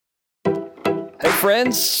Hey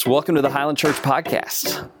friends, welcome to the Highland Church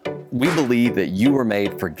Podcast. We believe that you were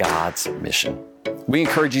made for God's mission. We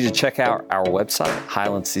encourage you to check out our website,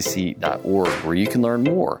 highlandcc.org, where you can learn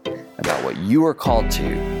more about what you are called to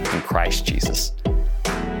in Christ Jesus.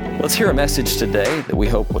 Let's hear a message today that we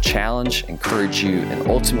hope will challenge, encourage you, and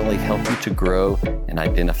ultimately help you to grow and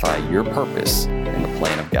identify your purpose in the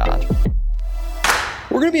plan of God.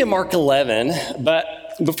 We're going to be in Mark 11, but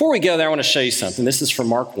before we go there, I want to show you something. This is from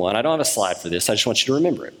Mark 1. I don't have a slide for this. I just want you to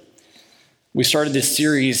remember it. We started this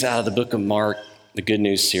series out of the book of Mark, the Good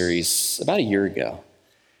News series, about a year ago.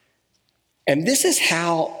 And this is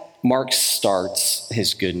how Mark starts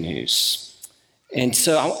his good news. And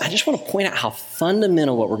so I just want to point out how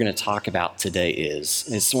fundamental what we're going to talk about today is.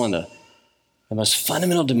 It's one of the most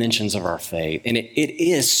fundamental dimensions of our faith. And it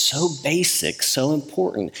is so basic, so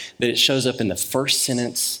important, that it shows up in the first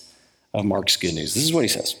sentence of Mark's good news. This is what he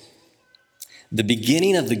says. The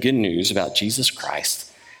beginning of the good news about Jesus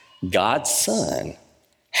Christ, God's Son,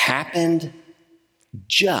 happened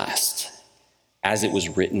just as it was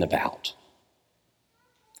written about.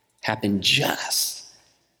 Happened just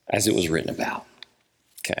as it was written about.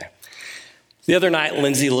 Okay. The other night,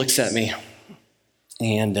 Lindsay looks at me,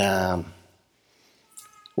 and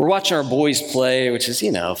we're watching our boys play, which is,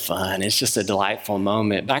 fun. It's just a delightful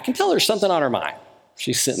moment. But I can tell there's something on her mind.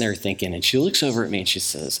 She's sitting there thinking, and she looks over at me and she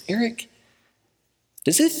says, Eric,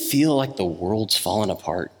 does it feel like the world's falling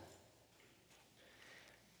apart?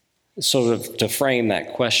 So to frame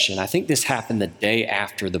that question, I think this happened the day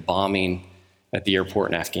after the bombing at the airport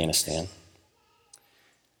in Afghanistan.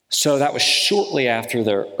 So that was shortly after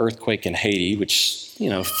the earthquake in Haiti, which,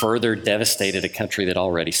 further devastated a country that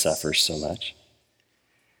already suffers so much.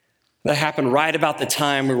 That happened right about the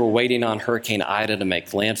time we were waiting on Hurricane Ida to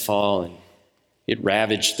make landfall, and it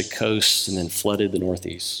ravaged the coast and then flooded the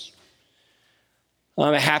Northeast.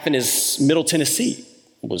 It happened as Middle Tennessee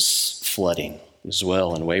was flooding as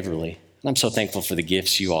well, in Waverly. And I'm so thankful for the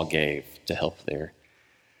gifts you all gave to help there.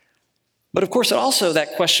 But of course,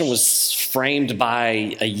 that question was framed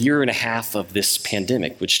by a year and a half of this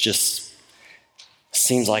pandemic, which just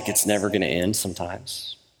seems like it's never going to end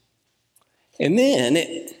sometimes. And then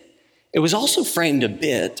it was also framed a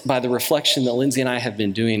bit by the reflection that Lindsay and I have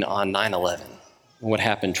been doing on 9/11. What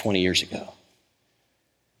happened 20 years ago.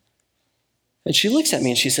 And she looks at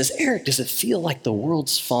me and she says, Eric, does it feel like the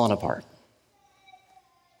world's falling apart?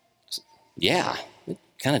 Yeah, it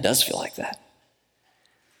kind of does feel like that.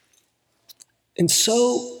 And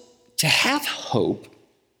so to have hope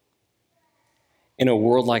in a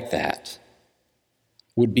world like that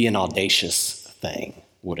would be an audacious thing,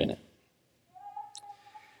 wouldn't it?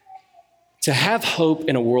 To have hope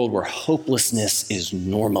in a world where hopelessness is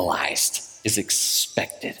normalized, is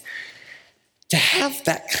expected. To have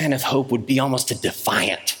that kind of hope would be almost a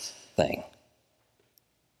defiant thing.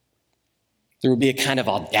 There would be a kind of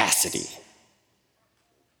audacity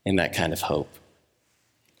in that kind of hope.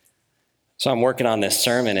 So I'm working on this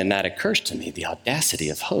sermon, and that occurs to me, the audacity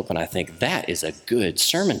of hope, and I think that is a good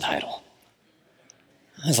sermon title.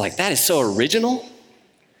 I was like, that is so original.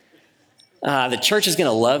 The church is going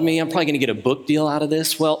to love me. I'm probably going to get a book deal out of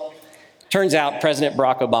this. Well, turns out President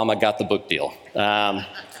Barack Obama got the book deal.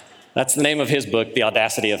 That's the name of his book, The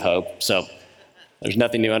Audacity of Hope. So there's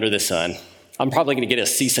nothing new under the sun. I'm probably going to get a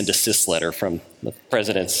cease and desist letter from the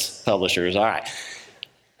president's publishers. All right.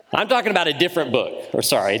 I'm talking about a different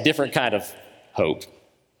a different kind of hope.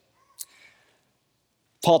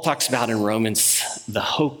 Paul talks about in Romans the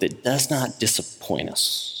hope that does not disappoint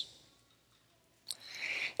us.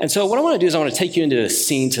 And so what I want to do is I want to take you into a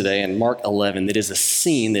scene today in Mark 11 that is a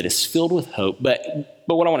scene that is filled with hope. But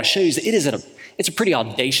what I want to show you is it's a pretty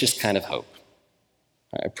audacious kind of hope.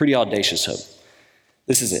 A pretty audacious hope.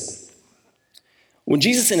 This is it. When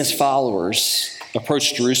Jesus and his followers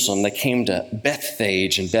approached Jerusalem, they came to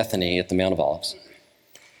Bethphage and Bethany at the Mount of Olives.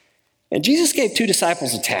 And Jesus gave two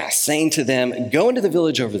disciples a task, saying to them, go into the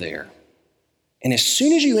village over there. And as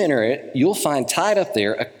soon as you enter it, you'll find tied up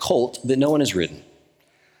there a colt that no one has ridden.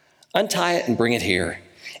 Untie it and bring it here.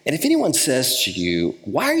 And if anyone says to you,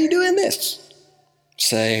 why are you doing this?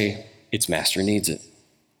 Say, its master needs it.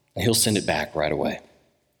 And he'll send it back right away.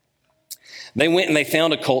 They went and they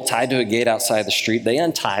found a colt tied to a gate outside the street. They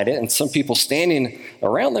untied it, and some people standing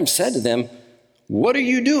around them said to them, what are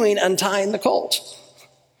you doing untying the colt?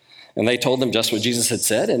 And they told them just what Jesus had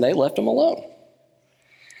said, and they left him alone.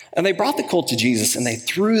 And they brought the colt to Jesus, and they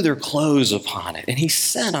threw their clothes upon it, and he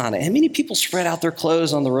sat on it. And many people spread out their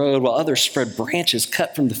clothes on the road, while others spread branches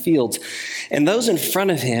cut from the fields. And those in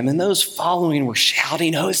front of him and those following were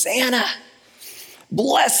shouting, Hosanna!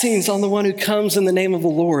 Blessings on the one who comes in the name of the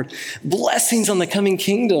Lord. Blessings on the coming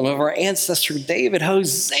kingdom of our ancestor David.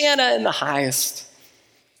 Hosanna in the highest.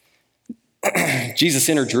 Jesus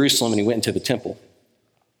entered Jerusalem and he went into the temple.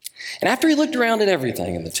 And after he looked around at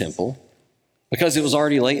everything in the temple, because it was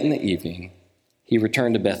already late in the evening, he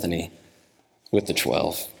returned to Bethany with the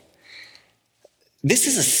 12. This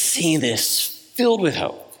is a scene that is filled with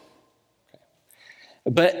hope.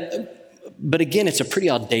 But again, it's a pretty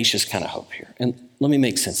audacious kind of hope here. And let me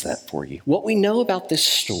make sense of that for you. What we know about this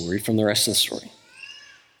story from the rest of the story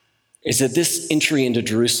is that this entry into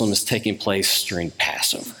Jerusalem is taking place during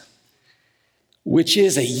Passover, which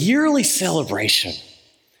is a yearly celebration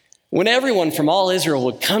when everyone from all Israel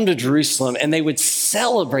would come to Jerusalem and they would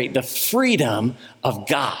celebrate the freedom of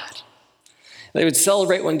God. They would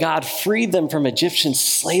celebrate when God freed them from Egyptian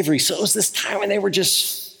slavery. So it was this time when they were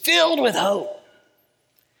just filled with hope.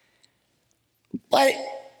 But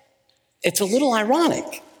it's a little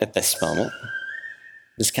ironic at this moment,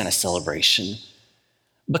 this kind of celebration,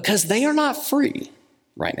 because they are not free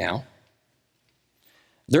right now.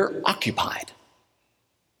 They're occupied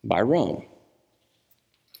by Rome.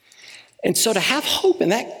 And so to have hope in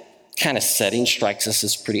that kind of setting strikes us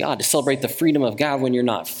as pretty odd. To celebrate the freedom of God when you're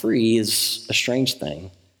not free is a strange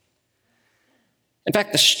thing. In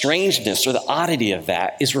fact, the strangeness or the oddity of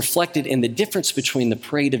that is reflected in the difference between the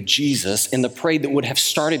parade of Jesus and the parade that would have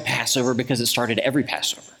started Passover, because it started every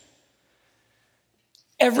Passover.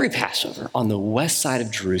 Every Passover on the west side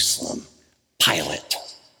of Jerusalem, Pilate,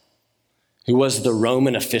 who was the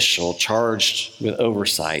Roman official charged with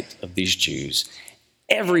oversight of these Jews,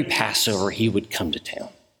 every Passover he would come to town.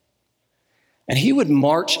 And he would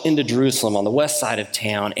march into Jerusalem on the west side of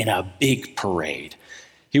town in a big parade.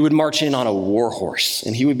 He would march in on a war horse,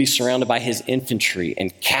 and he would be surrounded by his infantry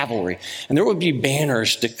and cavalry. And there would be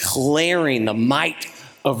banners declaring the might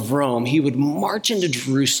of Rome. He would march into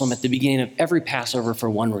Jerusalem at the beginning of every Passover for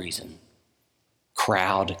one reason: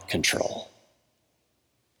 crowd control.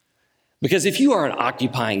 Because if you are an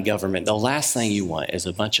occupying government, the last thing you want is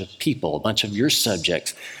a bunch of people, a bunch of your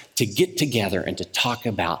subjects, to get together and to talk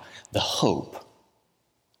about the hope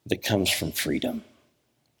that comes from freedom.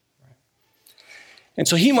 And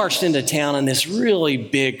so he marched into town in this really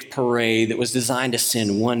big parade that was designed to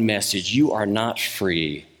send one message: you are not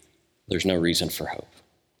free. There's no reason for hope.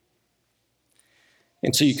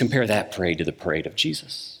 And so you compare that parade to the parade of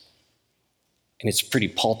Jesus, and it's a pretty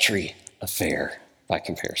paltry affair by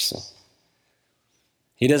comparison.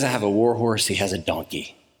 He doesn't have a war horse, he has a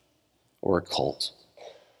donkey or a colt.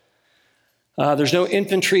 There's no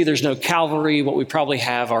infantry, there's no cavalry. What we probably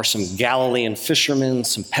have are some Galilean fishermen,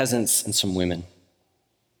 some peasants, and some women.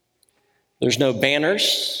 There's no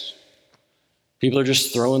banners. People are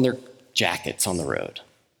just throwing their jackets on the road.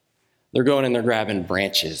 They're going and they're grabbing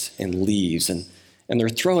branches and leaves and they're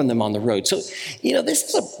throwing them on the road. So,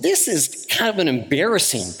 this is kind of an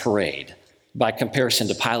embarrassing parade by comparison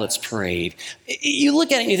to Pilate's parade. You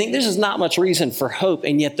look at it and you think this is not much reason for hope,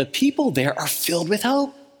 and yet the people there are filled with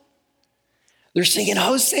hope. They're singing,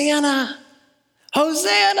 Hosanna,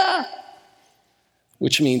 Hosanna,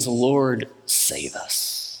 which means, Lord, save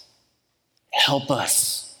us. Help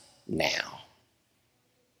us now.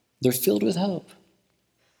 They're filled with hope.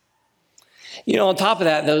 On top of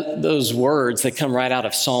that, those words that come right out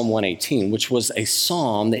of Psalm 118, which was a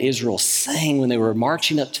psalm that Israel sang when they were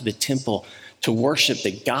marching up to the temple to worship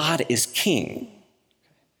that God is king.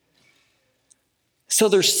 So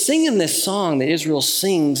they're singing this song that Israel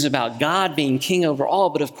sings about God being king over all,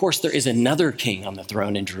 but of course there is another king on the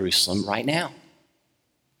throne in Jerusalem right now.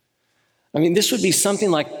 I mean, this would be something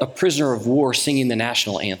like a prisoner of war singing the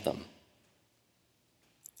national anthem.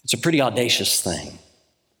 It's a pretty audacious thing.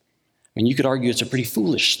 I mean, you could argue it's a pretty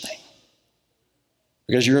foolish thing.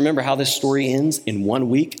 Because you remember how this story ends? In 1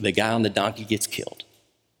 week, the guy on the donkey gets killed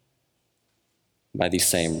by these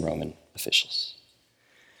same Roman officials.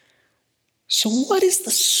 So what is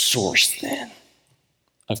the source then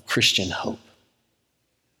of Christian hope?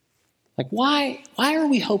 Like, why are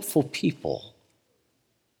we hopeful people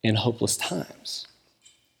in hopeless times?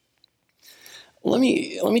 Let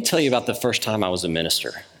me tell you about the first time I was a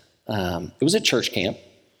minister. It was at church camp.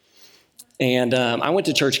 And I went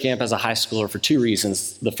to church camp as a high schooler for two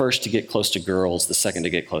reasons. The first, to get close to girls. The second, to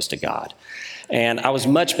get close to God. And I was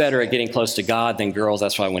much better at getting close to God than girls.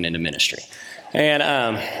 That's why I went into ministry. And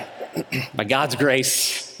by God's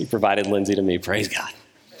grace, he provided Lindsay to me. Praise God.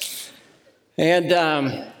 And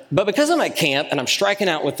but because I'm at camp and I'm striking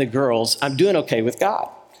out with the girls, I'm doing okay with God.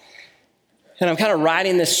 And I'm kind of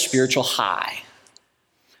riding this spiritual high.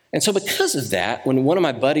 And so because of that, when one of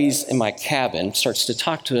my buddies in my cabin starts to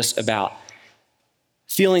talk to us about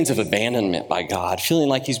feelings of abandonment by God, feeling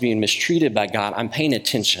like he's being mistreated by God, I'm paying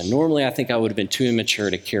attention. Normally, I think I would have been too immature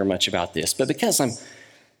to care much about this. But because I'm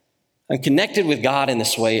connected with God in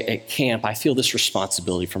this way at camp, I feel this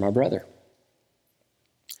responsibility for my brother.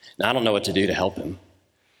 Now, I don't know what to do to help him.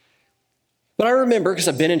 But I remember, because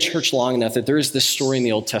I've been in church long enough, that there is this story in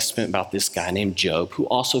the Old Testament about this guy named Job who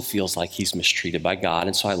also feels like he's mistreated by God.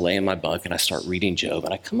 And so I lay in my bunk and I start reading Job.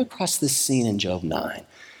 And I come across this scene in Job 9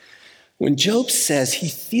 when Job says he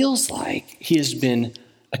feels like he has been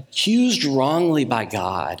accused wrongly by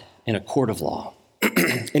God in a court of law.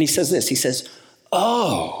 And he says this, he says,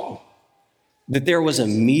 oh, that there was a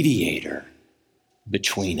mediator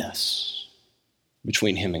between us,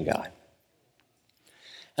 between him and God.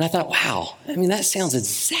 And I thought, wow, I mean, that sounds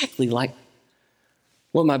exactly like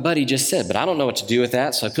what my buddy just said, but I don't know what to do with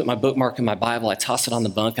that. So I put my bookmark in my Bible, I toss it on the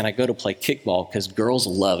bunk, and I go to play kickball because girls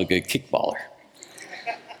love a good kickballer.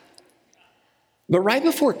 But right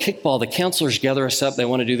before kickball, the counselors gather us up. They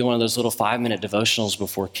want to do one of those little 5-minute devotionals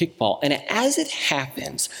before kickball. And as it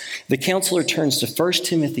happens, the counselor turns to 1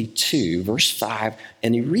 Timothy 2, verse 5,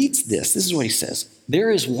 and he reads this. This is what he says. There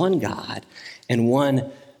is one God and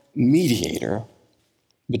one mediator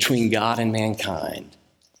between God and mankind,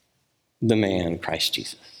 the man, Christ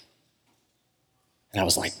Jesus. And I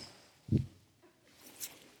was like,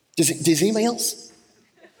 does anybody else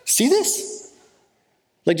see this?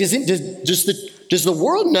 Like, does the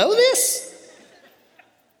world know this?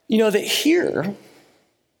 You know, that here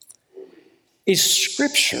is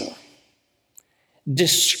Scripture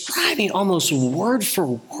describing almost word for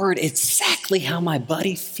word exactly how my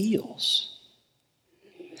buddy feels.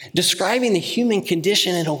 Describing the human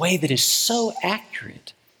condition in a way that is so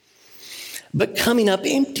accurate, but coming up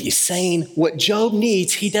empty, saying what Job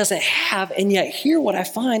needs, he doesn't have. And yet here what I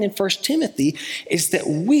find in 1 Timothy is that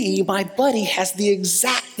my buddy, has the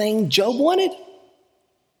exact thing Job wanted,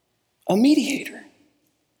 a mediator.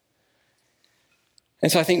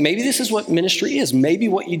 And so I think maybe this is what ministry is. Maybe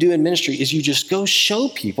what you do in ministry is you just go show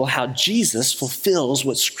people how Jesus fulfills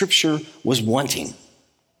what Scripture was wanting.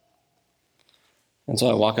 And so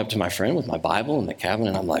I walk up to my friend with my Bible in the cabin,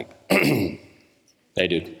 and I'm like, hey,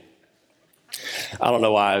 dude. I don't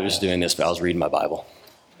know why I was doing this, but I was reading my Bible.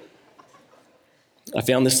 I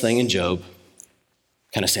found this thing in Job,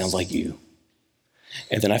 kind of sounds like you.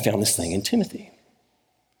 And then I found this thing in Timothy.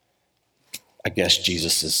 I guess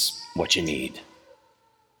Jesus is what you need.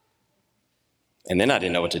 And then I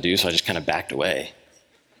didn't know what to do, so I just kind of backed away.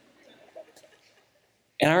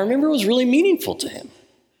 And I remember it was really meaningful to him.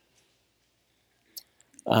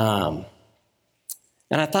 And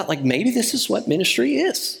I thought, like, maybe this is what ministry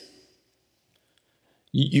is.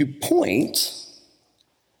 You point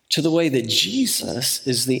to the way that Jesus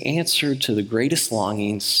is the answer to the greatest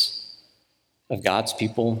longings of God's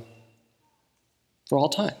people for all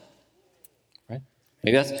time, right?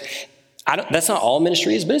 Maybe that's not all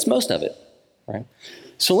ministry is, but it's most of it, right?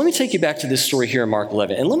 So let me take you back to this story here in Mark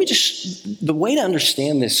 11. And the way to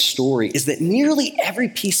understand this story is that nearly every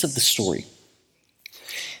piece of the story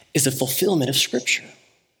is a fulfillment of Scripture,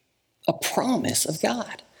 a promise of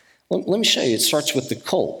God. Let me show you. It starts with the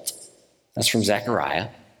colt. That's from Zechariah.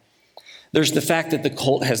 There's the fact that the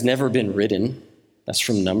colt has never been ridden. That's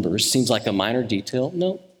from Numbers. Seems like a minor detail.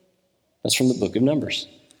 No, that's from the book of Numbers.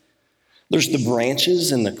 There's the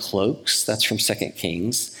branches and the cloaks. That's from 2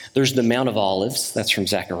 Kings. There's the Mount of Olives. That's from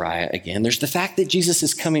Zechariah again. There's the fact that Jesus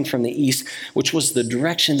is coming from the east, which was the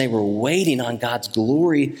direction they were waiting on God's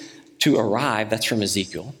glory to arrive. That's from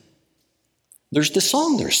Ezekiel. There's the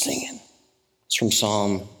song they're singing. It's from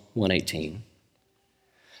Psalm 118.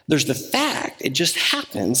 There's the fact, it just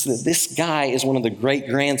happens that this guy is one of the great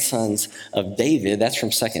grandsons of David. That's from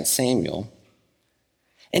 2 Samuel.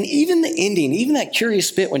 And even the ending, even that curious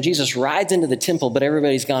bit when Jesus rides into the temple, but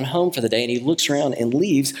everybody's gone home for the day and he looks around and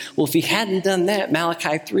leaves. Well, if he hadn't done that,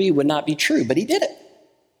 Malachi 3 would not be true, but he did it.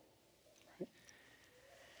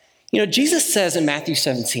 You know, Jesus says in Matthew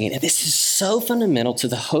 17, and this is so fundamental to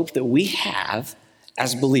the hope that we have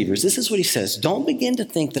as believers. This is what he says. Don't begin to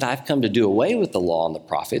think that I've come to do away with the law and the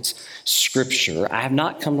prophets, Scripture. I have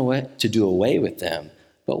not come to do away with them,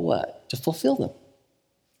 but what? To fulfill them.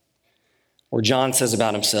 Or Jesus says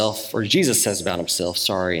about himself,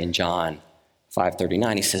 in John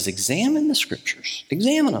 5:39, he says, examine the Scriptures,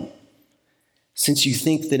 examine them. Since you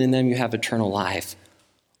think that in them you have eternal life,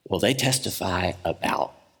 well, they testify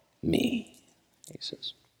about me, he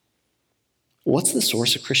says. What's the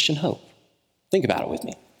source of Christian hope? Think about it with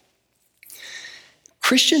me.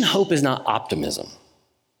 Christian hope is not optimism.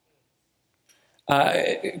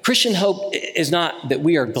 Christian hope is not that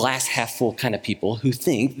we are glass half full kind of people who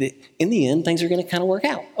think that in the end things are going to kind of work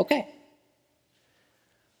out. Okay.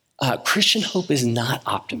 Christian hope is not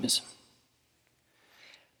optimism.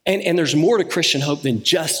 And there's more to Christian hope than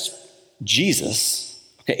just Jesus.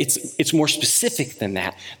 Okay, it's more specific than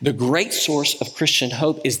that. The great source of Christian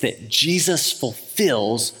hope is that Jesus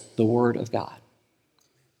fulfills the Word of God.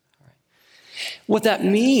 What that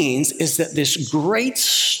means is that this great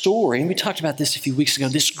story, and we talked about this a few weeks ago,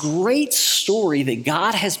 this great story that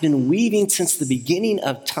God has been weaving since the beginning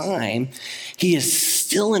of time, he is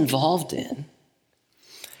still involved in,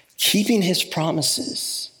 keeping his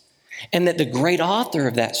promises, and that the great author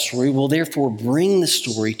of that story will therefore bring the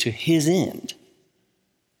story to his end.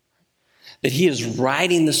 That he is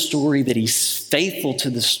writing the story, that he's faithful to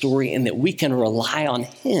the story, and that we can rely on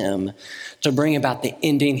him to bring about the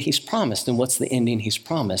ending he's promised. And what's the ending he's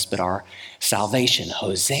promised but our salvation?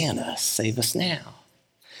 Hosanna, save us now.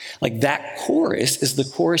 Like that chorus is the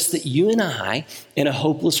chorus that you and I in a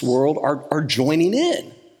hopeless world are joining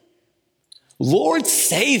in. Lord,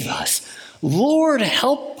 save us. Lord,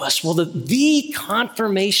 help us. Well, the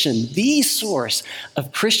confirmation, the source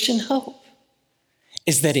of Christian hope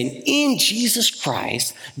is that in Jesus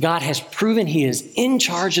Christ, God has proven he is in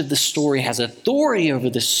charge of the story, has authority over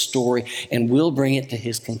the story, and will bring it to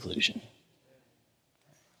his conclusion.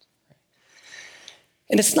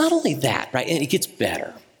 And it's not only that, right? And it gets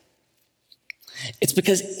better. It's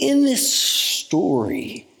because in this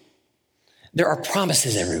story, there are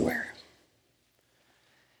promises everywhere.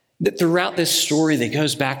 That throughout this story that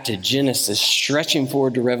goes back to Genesis, stretching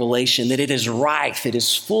forward to Revelation, that it is rife, it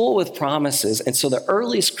is full with promises. And so the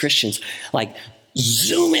earliest Christians like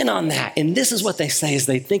zoom in on that. And this is what they say as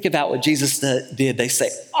they think about what Jesus did. They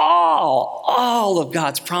say, all of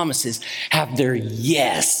God's promises have their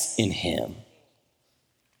yes in him.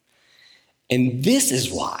 And this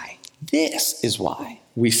is why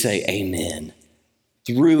we say amen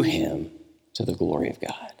through him to the glory of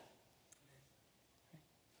God.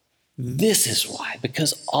 This is why,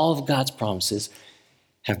 because all of God's promises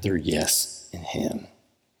have their yes in him.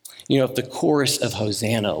 You know, if the chorus of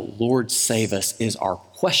Hosanna, Lord save us, is our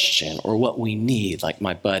question or what we need, like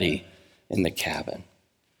my buddy in the cabin,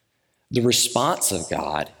 the response of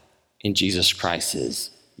God in Jesus Christ is,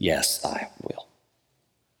 yes, I will.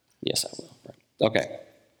 Yes, I will. Okay.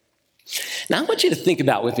 Now I want you to think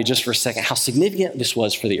about with me just for a second how significant this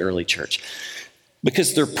was for the early church.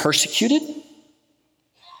 Because they're persecuted,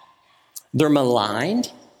 they're maligned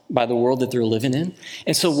by the world that they're living in.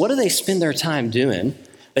 And so what do they spend their time doing?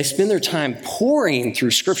 They spend their time pouring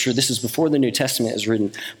through Scripture. This is before the New Testament is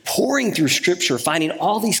written. Pouring through Scripture, finding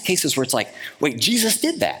all these cases where it's like, wait, Jesus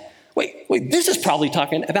did that. Wait, this is probably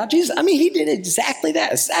talking about Jesus. I mean, he did exactly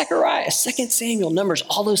that. Zechariah, 2 Samuel, Numbers,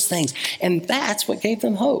 all those things. And that's what gave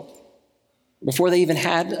them hope before they even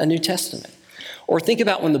had a New Testament. Or think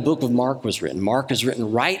about when the book of Mark was written. Mark is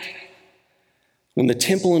written right when the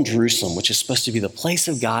temple in Jerusalem, which is supposed to be the place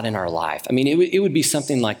of God in our life, I mean, it would be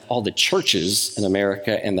something like all the churches in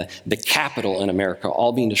America and the capital in America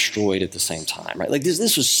all being destroyed at the same time, right? Like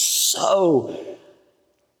this was so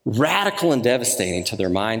radical and devastating to their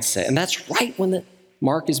mindset. And that's right when the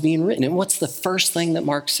Mark is being written. And what's the first thing that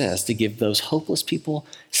Mark says to give those hopeless people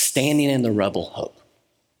standing in the rubble hope?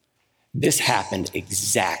 This happened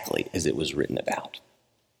exactly as it was written about.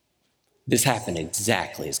 This happened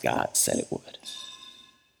exactly as God said it would.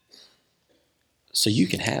 So you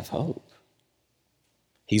can have hope.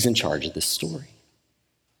 He's in charge of this story.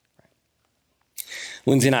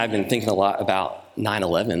 Lindsay and I have been thinking a lot about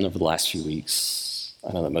 9/11 over the last few weeks.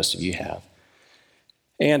 I know that most of you have.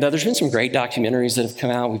 And there's been some great documentaries that have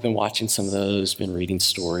come out. We've been watching some of those, been reading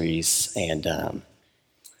stories. And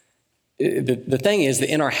the thing is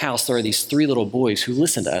that in our house, there are these 3 little boys who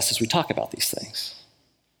listen to us as we talk about these things.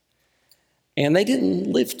 And they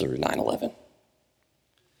didn't live through 9/11.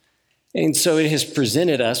 And so it has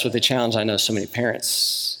presented us with a challenge I know so many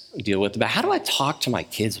parents deal with about how do I talk to my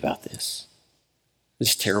kids about this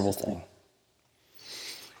terrible thing?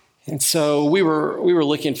 And so we were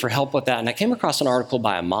looking for help with that. And I came across an article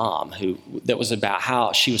by a mom that was about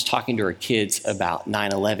how she was talking to her kids about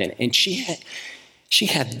 9/11. And she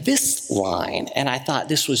had this line, and I thought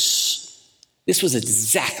this was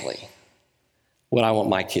exactly what I want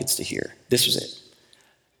my kids to hear. This was it.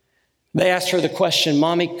 They asked her the question,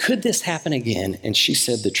 Mommy, could this happen again? And she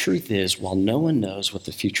said, the truth is, while no one knows what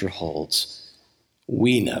the future holds,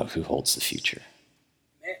 we know who holds the future.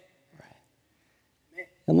 Right.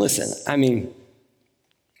 And listen, I mean,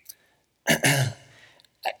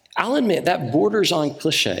 I'll admit that borders on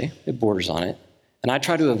cliche. It borders on it. And I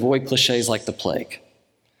try to avoid cliches like the plague.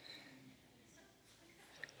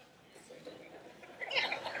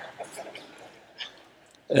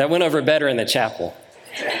 That went over better in the chapel.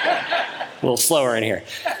 A little slower in here.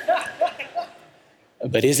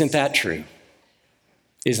 But isn't that true?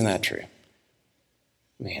 Isn't that true?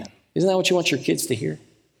 Man, isn't that what you want your kids to hear?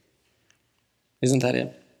 Isn't that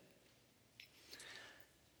it?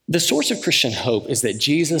 The source of Christian hope is that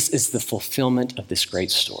Jesus is the fulfillment of this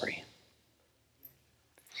great story.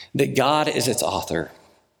 That God is its author,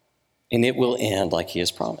 and it will end like he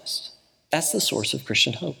has promised. That's the source of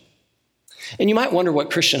Christian hope. And you might wonder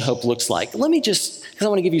what Christian hope looks like. Let me just, because I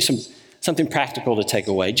want to give you something practical to take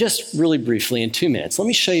away, just really briefly in 2 minutes. Let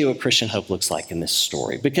me show you what Christian hope looks like in this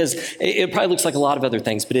story, because it probably looks like a lot of other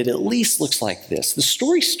things, but it at least looks like this. The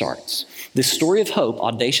story starts, this story of hope,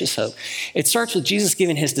 audacious hope, it starts with Jesus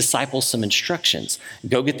giving his disciples some instructions.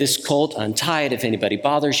 Go get this colt, untie it. If anybody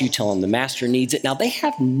bothers you, tell them the master needs it. Now, they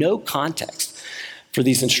have no context for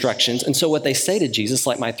these instructions, and so what they say to Jesus,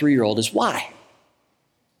 like my 3-year-old, is, why?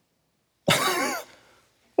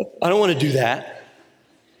 I don't want to do that.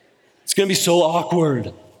 It's going to be so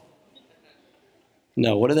awkward.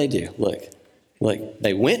 No, what do? Look,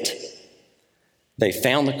 they went, they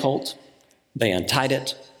found the colt, they untied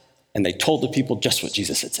it, and they told the people just what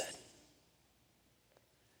Jesus had said.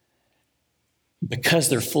 Because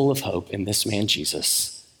they're full of hope in this man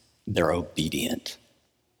Jesus, they're obedient.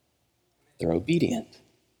 They're obedient.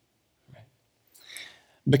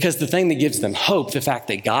 Because the thing that gives them hope, the fact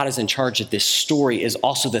that God is in charge of this story, is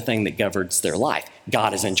also the thing that governs their life.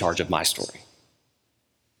 God is in charge of my story.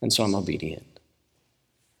 And so I'm obedient.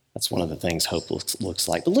 That's one of the things hope looks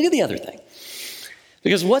like. But look at the other thing.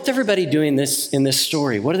 Because what's everybody doing in this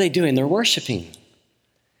story? What are they doing? They're worshiping.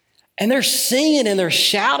 And they're singing and they're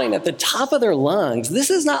shouting at the top of their lungs. This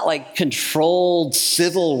is not like controlled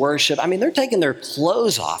civil worship. I mean, they're taking their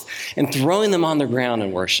clothes off and throwing them on the ground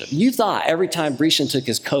in worship. You thought every time Brescian took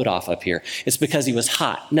his coat off up here, it's because he was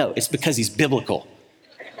hot. No, it's because he's biblical.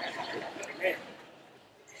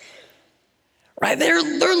 Right? They're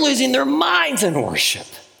losing their minds in worship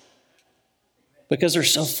because they're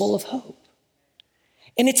so full of hope.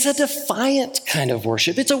 And it's a defiant kind of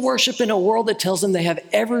worship. It's a worship in a world that tells them they have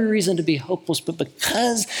every reason to be hopeless, but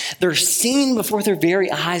because they're seeing before their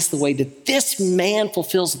very eyes the way that this man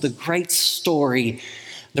fulfills the great story,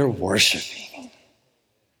 they're worshiping.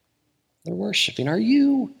 They're worshiping. Are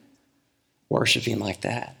you worshiping like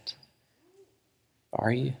that?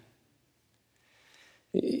 Are you?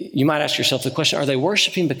 You might ask yourself the question, are they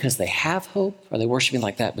worshiping because they have hope? Are they worshiping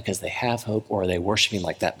like that because they have hope? Or are they worshiping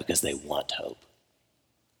like that because they want hope?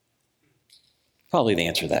 Probably the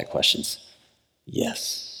answer to that question is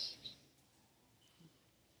yes.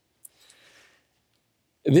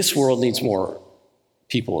 This world needs more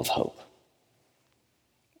people of hope.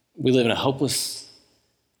 We live in a hopeless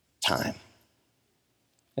time.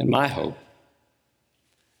 And my hope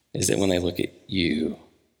is that when they look at you,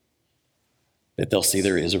 that they'll see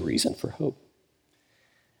there is a reason for hope.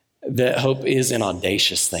 That hope is an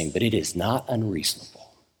audacious thing, but it is not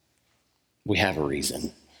unreasonable. We have a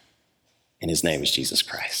reason. And his name is Jesus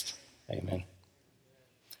Christ. Amen.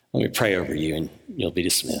 Let me pray over you and you'll be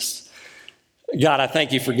dismissed. God, I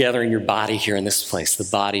thank you for gathering your body here in this place, the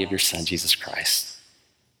body of your son, Jesus Christ.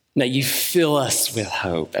 Now you fill us with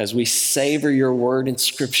hope as we savor your word in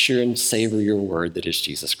scripture and savor your word that is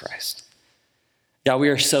Jesus Christ. God, we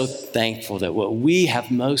are so thankful that what we have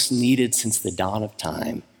most needed since the dawn of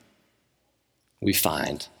time, we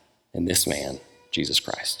find in this man, Jesus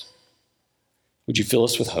Christ. Would you fill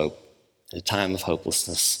us with hope? At a time of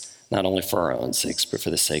hopelessness, not only for our own sakes, but for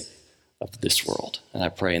the sake of this world. And I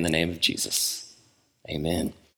pray in the name of Jesus. Amen.